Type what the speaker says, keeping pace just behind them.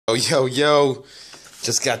Yo,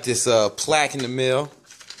 just got this plaque in the mail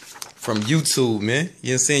from YouTube, man. You know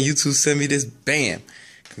what I'm saying? YouTube sent me this. Bam.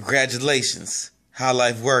 Congratulations. High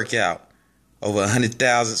Life Workout. Over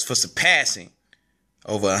 100,000 for surpassing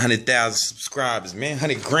over 100,000 subscribers, man.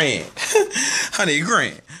 100 grand. 100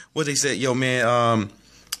 grand. What they said, yo,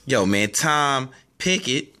 man, Tom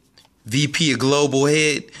Pickett, VP of Global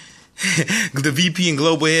Head, the VP and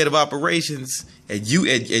Global Head of Operations at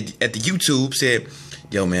the YouTube said,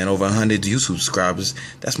 yo, man, over 100 YouTube subscribers.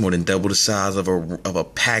 That's more than double the size of a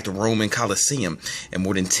packed Roman Coliseum, and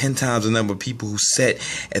more than 10 times the number of people who sat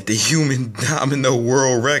at the human domino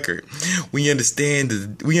world record. We understand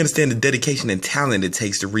the dedication and talent it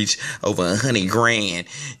takes to reach over 100 grand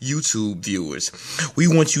YouTube viewers. We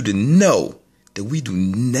want you to know that we do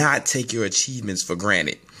not take your achievements for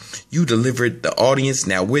granted. You delivered the audience.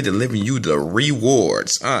 Now we're delivering you the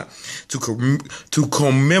rewards to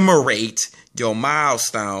commemorate your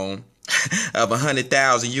milestone of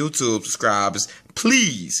 100,000 YouTube subscribers.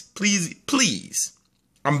 Please,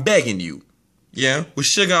 I'm begging you, yeah, with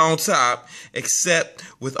sugar on top, accept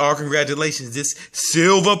with our congratulations this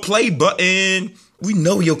silver play button. We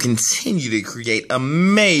know you'll continue to create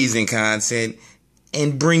amazing content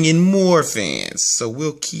and bring in more fans, so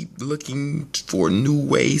we'll keep looking for new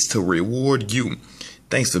ways to reward you.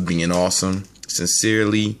 Thanks for being awesome.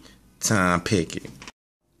 Sincerely, Tom Pickett.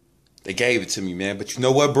 They gave it to me, man. But you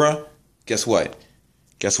know what, bruh? Guess what?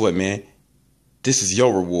 Guess what, man? This is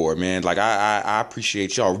your reward, man. Like, I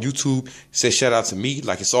appreciate y'all. YouTube said shout out to me.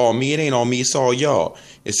 Like, it's all me. It ain't all me. It's all y'all.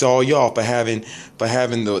 It's all y'all for having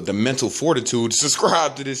the mental fortitude to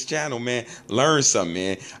subscribe to this channel, man. Learn something,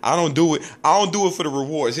 man. I don't do it for the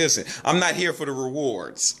rewards. Listen, I'm not here for the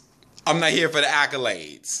rewards. I'm not here for the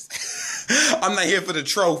accolades. I'm not here for the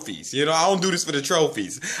trophies. You know, I don't do this for the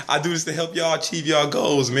trophies. I do this to help y'all achieve y'all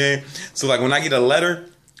goals, man. So, like, when I get a letter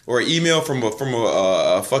or an email from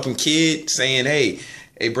a fucking kid saying, hey,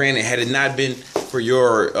 Brandon, had it not been for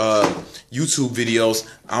your YouTube videos,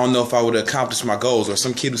 I don't know if I would have accomplished my goals. Or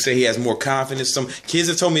some kid who say he has more confidence. Some kids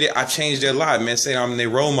have told me that I changed their life, man. Saying I'm their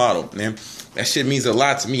role model, man. That shit means a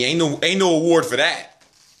lot to me. Ain't no award for that.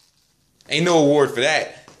 Ain't no award for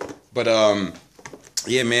that. But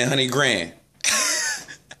yeah, man, 100 grand.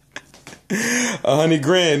 100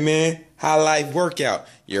 grand, man. High Life Workout.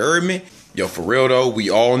 You heard me? Yo, for real though, we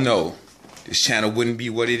all know this channel wouldn't be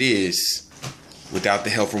what it is without the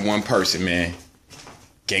help from one person, man.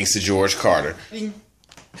 Gangsta George Carter.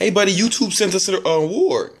 Hey, buddy, YouTube sent us an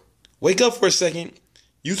award. Wake up for a second.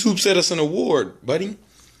 YouTube sent us an award, buddy.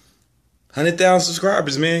 100,000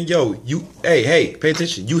 subscribers, man. Yo, hey, pay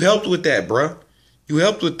attention. You helped with that, bruh. You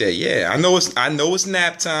helped with that, yeah. I know it's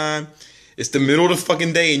nap time. It's the middle of the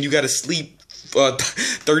fucking day, and you gotta sleep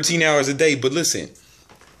 13 hours a day. But listen,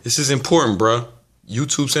 this is important, bruh.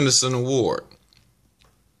 YouTube sent us an award.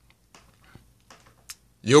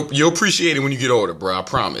 You'll appreciate it when you get older, bro. I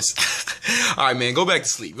promise. All right, man. Go back to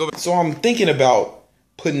sleep. Go back. So I'm thinking about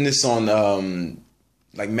putting this on,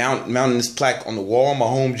 like mounting this plaque on the wall in my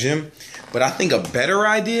home gym. But I think a better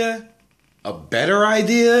idea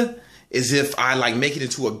is if I like make it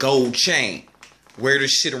into a gold chain. Wear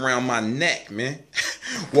this shit around my neck, man.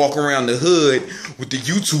 Walk around the hood with the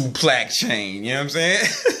YouTube plaque chain. You know what I'm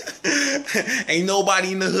saying? Ain't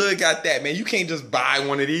nobody in the hood got that, man. You can't just buy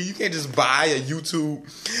one of these. You can't just buy a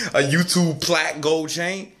YouTube plaque gold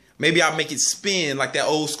chain. Maybe I'll make it spin like that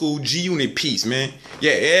old school G-Unit piece, man.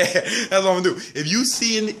 Yeah, that's what I'm gonna do. If you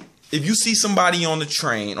see somebody on the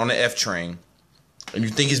train, on the F train, and you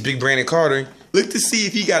think it's Big Brandon Carter, look to see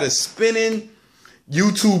if he got a spinning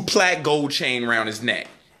YouTube plaque gold chain around his neck.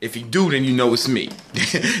 If he do, then you know it's me.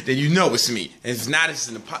 Then you know it's me. And if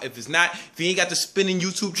he ain't got the spinning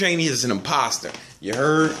YouTube chain, he's an imposter. You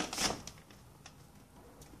heard?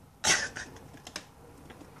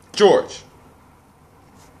 George.